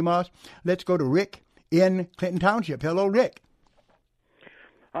Pastor Emery Moss. Let's go to Rick in Clinton Township. Hello, Rick.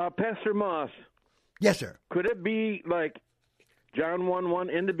 Pastor Moss. Yes, sir. Could it be like John 1:1,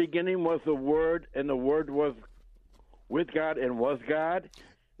 in the beginning was the Word, and the Word was with God and was God?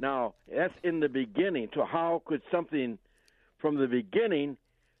 Now, that's in the beginning. So how could something from the beginning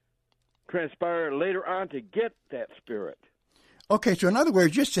transpire later on to get that Spirit? Okay, so in other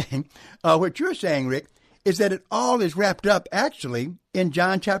words, you're saying, what you're saying, Rick, is that it all is wrapped up actually in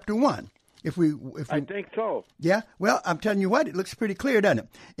John chapter 1. I think so. Yeah? Well, I'm telling you what, it looks pretty clear, doesn't it?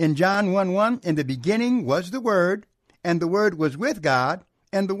 In John 1:1, in the beginning was the Word, and the Word was with God,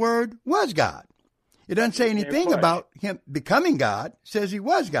 and the Word was God. It doesn't say anything about him becoming God. It says he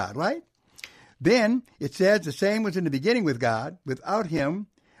was God, right? Then it says the same was in the beginning with God. Without him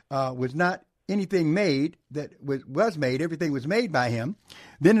was not anything made that was made. Everything was made by him.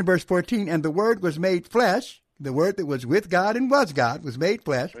 Then in verse 14, and the Word was made flesh. The Word that was with God and was God was made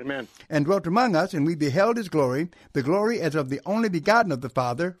flesh. Amen. And dwelt among us, and we beheld his glory, the glory as of the only begotten of the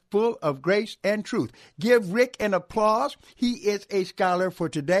Father, full of grace and truth. Give Rick an applause. He is a scholar for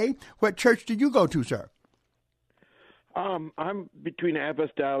today. What church do you go to, sir? I'm between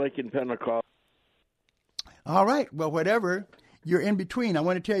Apostolic and Pentecost. All right. Well, whatever you're in between, I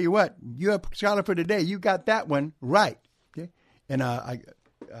want to tell you what. You're a scholar for today. You got that one right. Okay. And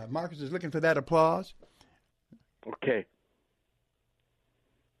Marcus is looking for that applause. Okay.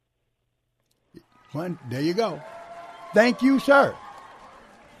 There you go. Thank you, sir.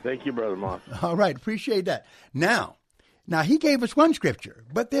 Thank you, Brother Moss. All right. Appreciate that. Now he gave us one scripture,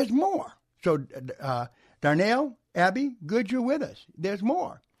 but there's more. So, Darnell, Abby, good you're with us. There's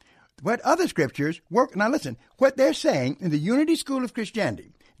more. What other scriptures work? Now listen, what they're saying in the Unity School of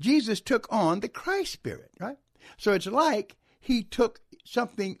Christianity, Jesus took on the Christ Spirit, right? So it's like he took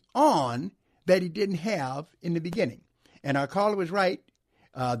something on that he didn't have in the beginning. And our caller was right,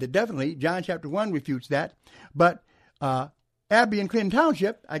 that definitely John chapter 1 refutes that. But Abby in Clinton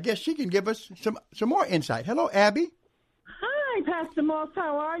Township, I guess she can give us some more insight. Hello, Abby. Hi, Pastor Moss.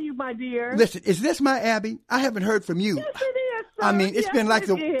 How are you, my dear? Listen, is this my Abby? I haven't heard from you. Yes, it is, sir. I mean, it's been like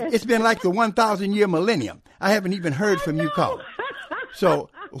the 1,000-year millennium. I haven't even heard from you call. So,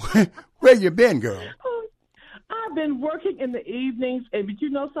 where you been, girl? I've been working in the evenings, but you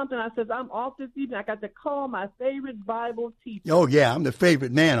know something? I said, I'm off this evening. I got to call my favorite Bible teacher. Oh, yeah, I'm the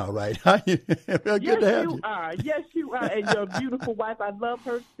favorite man, all right. Well, yes, you are. Yes, you are. And your beautiful wife, I love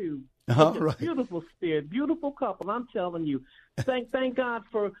her, too. All right. Beautiful spirit, beautiful couple, I'm telling you. Thank God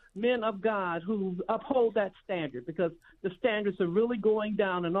for men of God who uphold that standard, because the standards are really going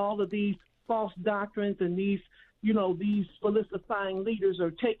down, and all of these false doctrines and these falsifying leaders are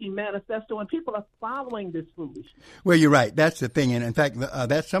taking manifesto, and people are following this foolishness. Well, you're right. That's the thing. And in fact,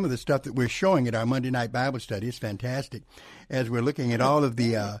 that's some of the stuff that we're showing at our Monday night Bible study. It's fantastic as we're looking at all of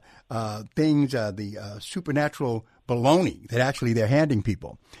the things, the supernatural baloney that actually they're handing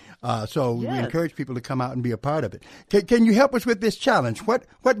people. So we encourage people to come out and be a part of it. Can you help us with this challenge? What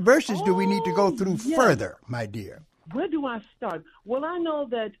verses do we need to go through further, my dear? Where do I start? Well, I know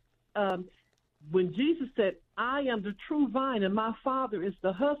that when Jesus said, I am the true vine and my Father is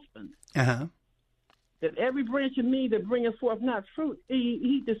the husband, that every branch of me that bringeth forth not fruit,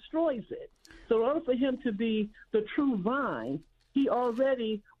 he destroys it. So in order for him to be the true vine, he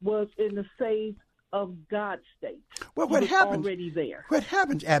already was in the phase of God state. Well, what happens? Already there. What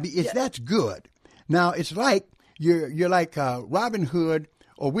happens, Abby, is that's good. Now it's like you're like Robin Hood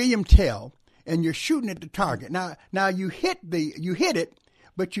or William Tell, and you're shooting at the target. Now you hit it,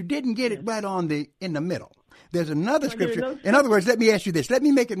 but you didn't get it right in the middle. There's another scripture. In other words, let me ask you this. Let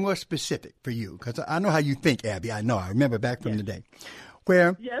me make it more specific for you, because I know how you think, Abby. I know. I remember back from the day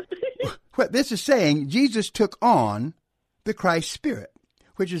where what this is saying, Jesus took on the Christ Spirit,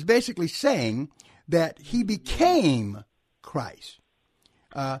 which is basically saying that he became Christ.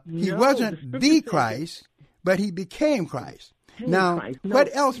 He wasn't the Christ, but he became Christ. Now,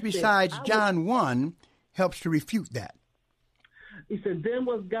 what else besides John 1 helps to refute that? He said, then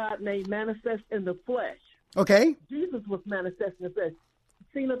was God made manifest in the flesh. Okay. Jesus was manifest in the flesh.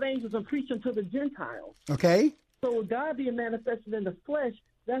 Seen of angels and preaching to the Gentiles. Okay. So God being manifested in the flesh,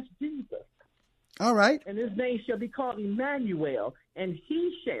 that's Jesus. All right. And his name shall be called Emmanuel, and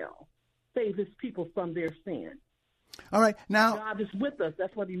he shall save his people from their sin. All right. Now, God is with us.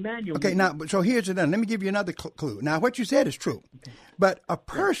 That's what Emmanuel means. Now, so here's another. Let me give you another clue. Now, what you said is true. Okay. But a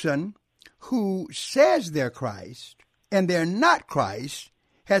person who says they're Christ and they're not Christ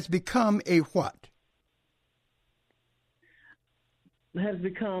has become a what? Has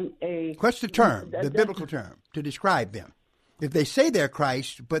become a... What's the term, the biblical term, to describe them? If they say they're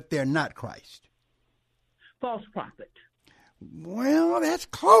Christ, but they're not Christ. False prophet. Well, that's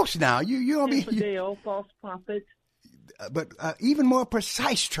close now. You'll be... Infidel, false prophet. But even more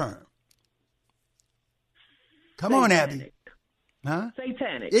precise term. Come on, Abby. Huh?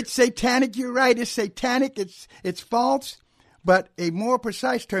 Satanic. It's satanic. You're right. It's satanic. It's false. But a more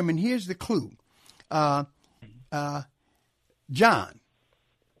precise term, and here's the clue. John.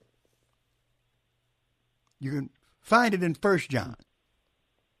 You can find it in 1 John.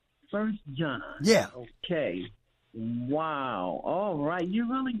 1 John. Yeah. Okay. Wow. All right. You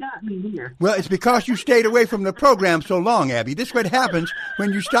really got me here. Well, it's because you stayed away from the program so long, Abby. This is what happens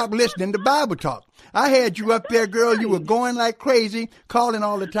when you stop listening to Bible Talk. I had you up there, girl. You were going like crazy, calling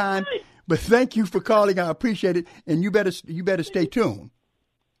all the time. But thank you for calling. I appreciate it. And you better stay tuned.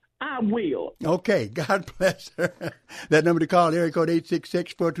 I will. Okay. God bless her. That number to call, area code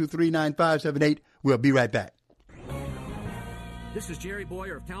 866-423-9578. We'll be right back. This is Jerry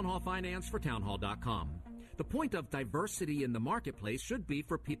Boyer of Town Hall Finance for townhall.com. The point of diversity in the marketplace should be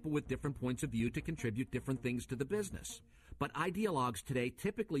for people with different points of view to contribute different things to the business. But ideologues today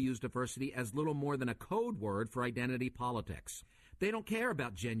typically use diversity as little more than a code word for identity politics. They don't care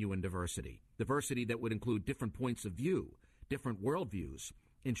about genuine diversity that would include different points of view, different worldviews.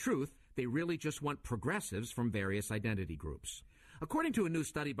 In truth, they really just want progressives from various identity groups. According to a new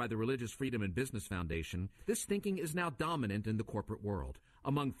study by the Religious Freedom and Business Foundation, this thinking is now dominant in the corporate world.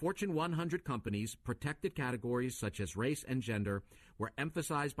 Among Fortune 100 companies, protected categories such as race and gender were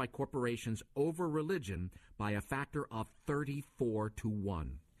emphasized by corporations over religion by a factor of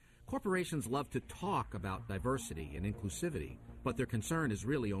 34-1. Corporations love to talk about diversity and inclusivity, but their concern is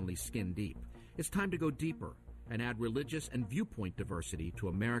really only skin deep. It's time to go deeper and add religious and viewpoint diversity to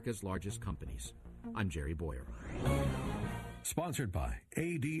America's largest companies. I'm Jerry Boyer. Sponsored by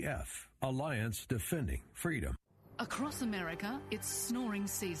ADF, Alliance Defending Freedom. Across America, it's snoring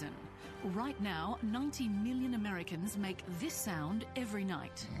season. Right now, 90 million Americans make this sound every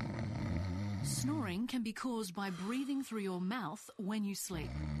night. Snoring can be caused by breathing through your mouth when you sleep.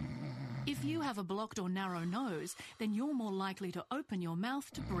 If you have a blocked or narrow nose, then you're more likely to open your mouth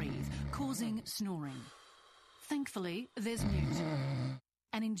to breathe, causing snoring. Thankfully, there's Mute,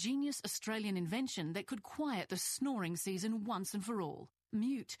 an ingenious Australian invention that could quiet the snoring season once and for all.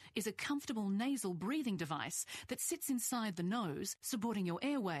 Mute is a comfortable nasal breathing device that sits inside the nose, supporting your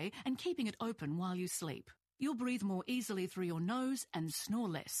airway and keeping it open while you sleep. You'll breathe more easily through your nose and snore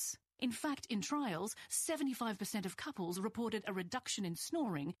less. In fact, in trials, 75% of couples reported a reduction in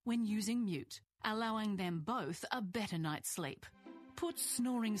snoring when using Mute, allowing them both a better night's sleep. Put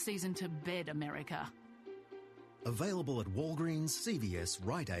snoring season to bed, America. Available at Walgreens, CVS,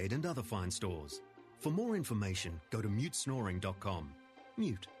 Rite Aid and other fine stores. For more information, go to mutesnoring.com.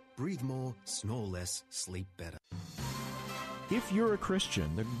 Mute. Breathe more, snore less, sleep better. If you're a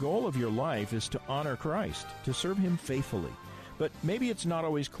Christian, the goal of your life is to honor Christ, to serve Him faithfully. But maybe it's not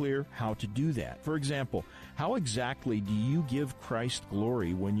always clear how to do that. For example, how exactly do you give Christ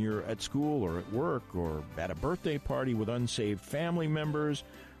glory when you're at school or at work or at a birthday party with unsaved family members,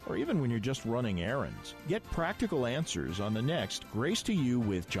 or even when you're just running errands? Get practical answers on the next Grace to You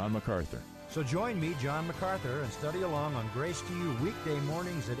with John MacArthur. So join me, John MacArthur, and study along on Grace to You weekday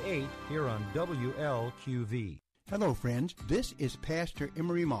mornings at 8 here on WLQV. Hello, friends. This is Pastor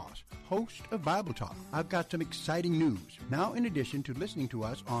Emery Moss, host of Bible Talk. I've got some exciting news. Now, in addition to listening to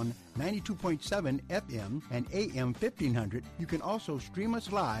us on 92.7 FM and AM 1500, you can also stream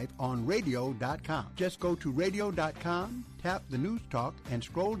us live on radio.com. Just go to radio.com, tap the News Talk, and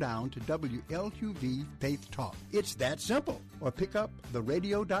scroll down to WLQV Faith Talk. It's that simple. Or pick up the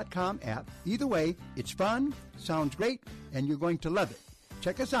radio.com app. Either way, it's fun, sounds great, and you're going to love it.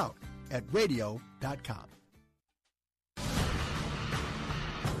 Check us out at radio.com.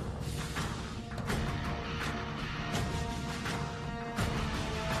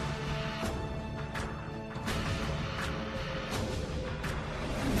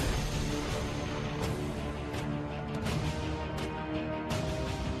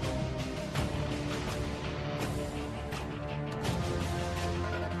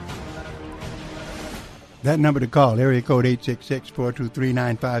 That number to call, area code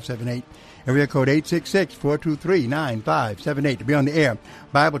 866-423-9578. Area code 866-423-9578 to be on the air.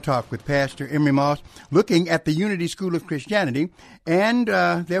 Bible Talk with Pastor Emery Moss, looking at the Unity School of Christianity and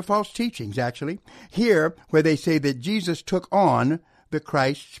their false teachings, actually. Here, where they say that Jesus took on the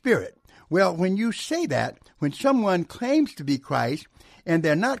Christ Spirit. Well, when you say that, when someone claims to be Christ and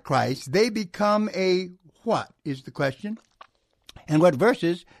they're not Christ, they become a what is the question? And what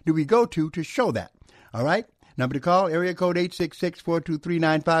verses do we go to show that? All right. Number to call, area code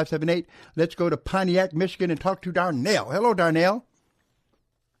 866-423-9578. Let's go to Pontiac, Michigan, and talk to Darnell. Hello, Darnell.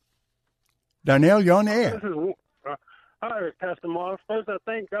 Darnell, you're on the air. This is, hi, Pastor Moss. First, I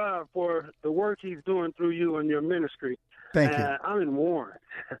thank God for the work He's doing through you and your ministry. Thank you. I'm in Warren.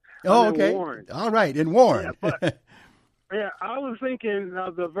 Okay. Warren. All right, in Warren. Yeah, I was thinking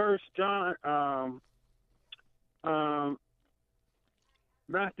of the verse, John,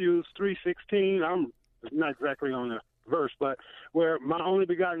 Matthew 3:16. I'm not exactly on the verse, but where my only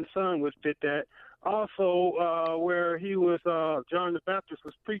begotten son was fit that. Also, where he was, John the Baptist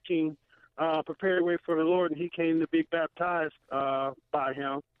was preaching, prepare the way for the Lord, and he came to be baptized by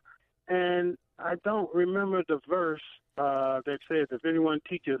him. And I don't remember the verse that says, if anyone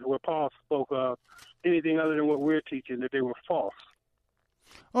teaches where Paul spoke of anything other than what we're teaching, that they were false.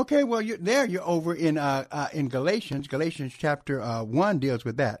 Okay, well, you're over in Galatians. Galatians chapter 1 deals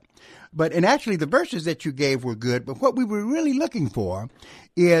with that. And actually, the verses that you gave were good, but what we were really looking for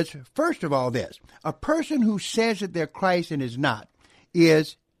is, first of all, this. A person who says that they're Christ and is not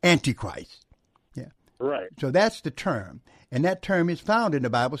is Antichrist. Yeah. Right. So that's the term, and that term is found in the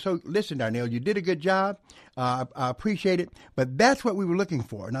Bible. So listen, Darnell, you did a good job. I appreciate it, but that's what we were looking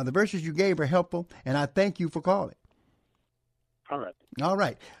for. Now, the verses you gave are helpful, and I thank you for calling. All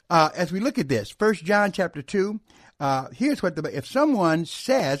right. As we look at this, 1 John chapter 2, here's what if someone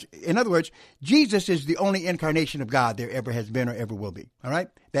says, in other words, Jesus is the only incarnation of God there ever has been or ever will be. All right?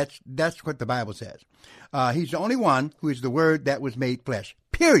 That's what the Bible says. He's the only one who is the Word that was made flesh,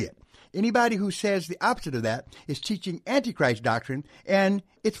 period. Anybody who says the opposite of that is teaching Antichrist doctrine, and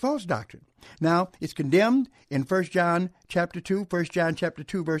it's false doctrine. Now, it's condemned in 1 John chapter 2,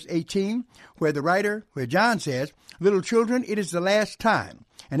 verse 18, where John says, little children, it is the last time,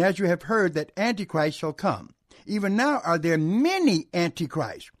 and as you have heard that Antichrist shall come. Even now are there many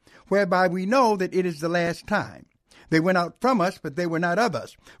Antichrists, whereby we know that it is the last time. They went out from us, but they were not of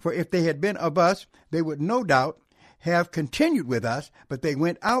us. For if they had been of us, they would no doubt have continued with us, but they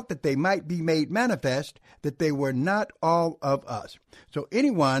went out that they might be made manifest that they were not all of us. So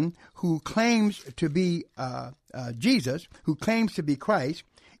anyone who claims to be Jesus, who claims to be Christ,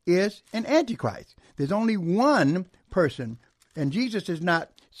 is an Antichrist. There's only one person, and Jesus is not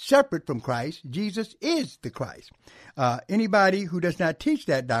separate from Christ. Jesus is the Christ. Anybody who does not teach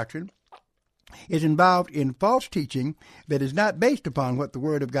that doctrine is involved in false teaching that is not based upon what the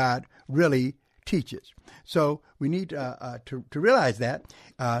Word of God really teaches. So we need to realize that.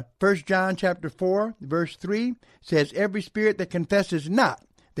 1 John chapter 4, verse 3 says, every spirit that confesses not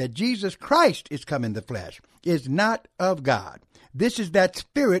that Jesus Christ is come in the flesh is not of God. This is that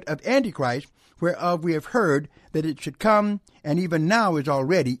spirit of Antichrist, whereof we have heard that it should come, and even now is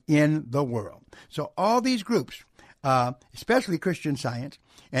already in the world. So all these groups especially Christian Science,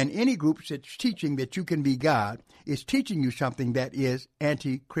 and any group that's teaching that you can be God is teaching you something that is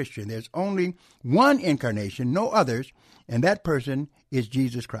anti-Christian. There's only one incarnation, no others, and that person is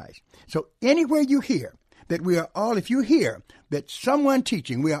Jesus Christ. So anywhere you hear that we are all, if you hear that someone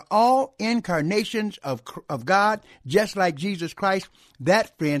teaching we are all incarnations of God, just like Jesus Christ,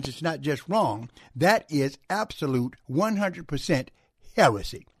 that, friends, is not just wrong. That is absolute 100%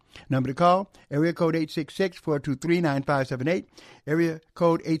 heresy. Number to call, area code 866-423-9578. Area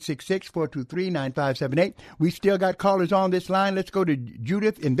code 866-423-9578. We still got callers on this line. Let's go to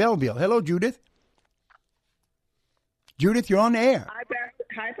Judith in Belleville. Hello, Judith. Judith, you're on the air. Hi,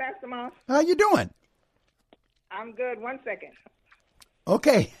 Pastor Moss. How you doing? I'm good. 1 second.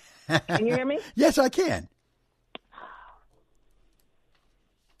 Okay. Can you hear me? Yes, I can.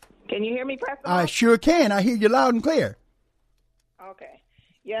 Can you hear me, Pastor I Moss? sure can. I hear you loud and clear. Okay.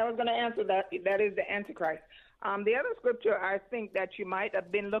 Yeah, I was going to answer that. That is the Antichrist. The other scripture I think that you might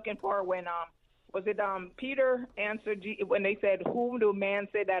have been looking for when, Peter answered, when they said, whom do man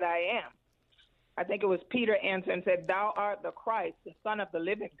say that I am? I think it was Peter answered and said, thou art the Christ, the Son of the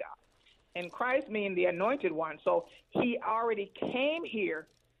living God. And Christ means the anointed one. So he already came here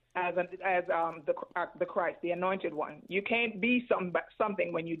as the Christ, the anointed one. You can't be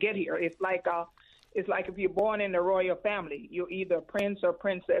something when you get here. It's like if you're born in the royal family. You're either prince or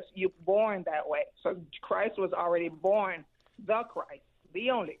princess. You're born that way. So Christ was already born the Christ,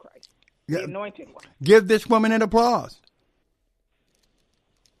 the only Christ, the anointed one. Give this woman an applause.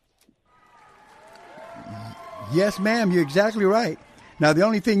 Yes, ma'am, you're exactly right. Now, the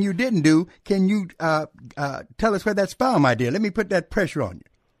only thing you didn't do, can you tell us where that's found, my dear? Let me put that pressure on you.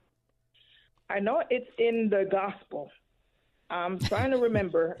 I know it's in the gospel. I'm trying to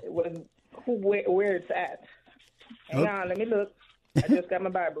remember where it's at. Hang on, let me look. I just got my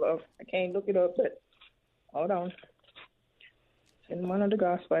Bible up. I can't look it up, but hold on. It's in one of the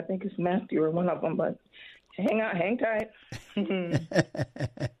gospel. I think it's Matthew or one of them, but hang tight.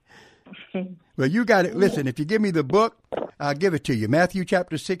 Well, you got it. Listen, if you give me the book, I'll give it to you. Matthew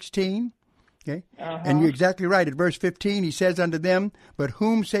chapter 16. Okay. And you're exactly right. At verse 15, he says unto them, but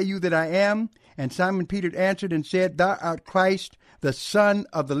whom say you that I am? And Simon Peter answered and said, thou art Christ, the Son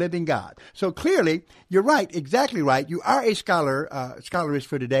of the living God. So clearly, you're right, exactly right. You are a scholarist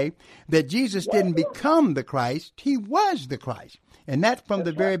for today, that Jesus didn't become the Christ. He was the Christ. And that's from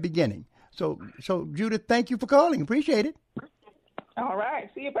the very beginning. So Judith, thank you for calling. Appreciate it. All right.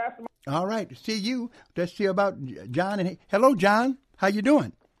 See you, Pastor. All right. See you. Let's see about John. Hello, John. How you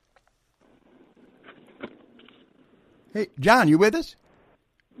doing? Hey, John, you with us?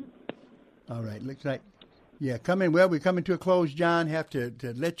 All right. Looks like, yeah, coming. Well, we're coming to a close, John. Have to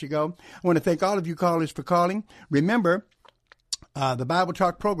let you go. I want to thank all of you callers for calling. Remember, the Bible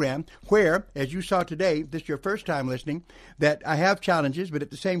Talk program, where, as you saw today, this is your first time listening, that I have challenges, but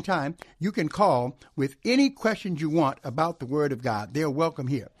at the same time, you can call with any questions you want about the Word of God. They're welcome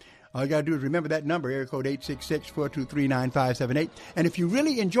here. All you got to do is remember that number, area code 866-423-9578. And if you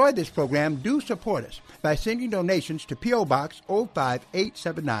really enjoy this program, do support us by sending donations to P.O. Box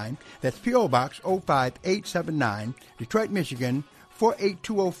 05879. That's P.O. Box 05879, Detroit, Michigan,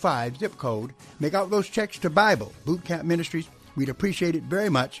 48205, zip code. Make out those checks to Bible Boot Camp Ministries. We'd appreciate it very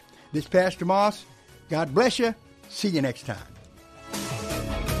much. This is Pastor Moss. God bless you. See you next time.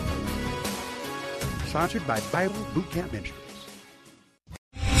 Sponsored by Bible Boot Camp Ministries.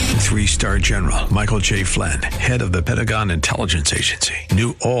 3-star General Michael J. Flynn, head of the Pentagon Intelligence Agency,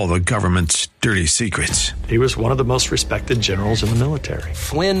 knew all the government's dirty secrets. He was one of the most respected generals in the military.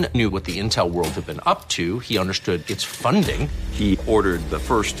 Flynn knew what the intel world had been up to. He understood its funding. He ordered the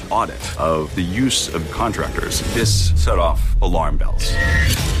first audit of the use of contractors. This set off alarm bells.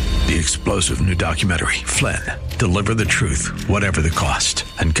 The explosive new documentary, Flynn, Deliver the Truth, Whatever the Cost,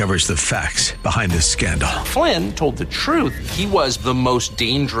 uncovers the facts behind this scandal. Flynn told the truth. He was the most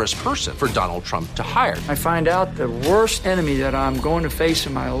dangerous person for Donald Trump to hire. I find out the worst enemy that I'm going to face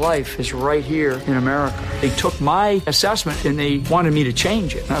in my life is right here in America. They took my assessment and they wanted me to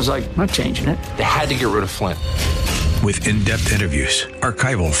change it. And I was like, I'm not changing it. They had to get rid of Flynn. With in-depth interviews,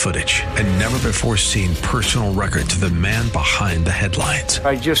 archival footage, and never-before-seen personal records of the man behind the headlines.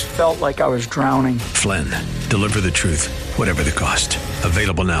 I just felt like I was drowning. Flynn, Deliver the Truth, Whatever the Cost.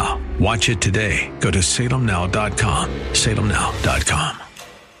 Available now. Watch it today. Go to salemnow.com. salemnow.com.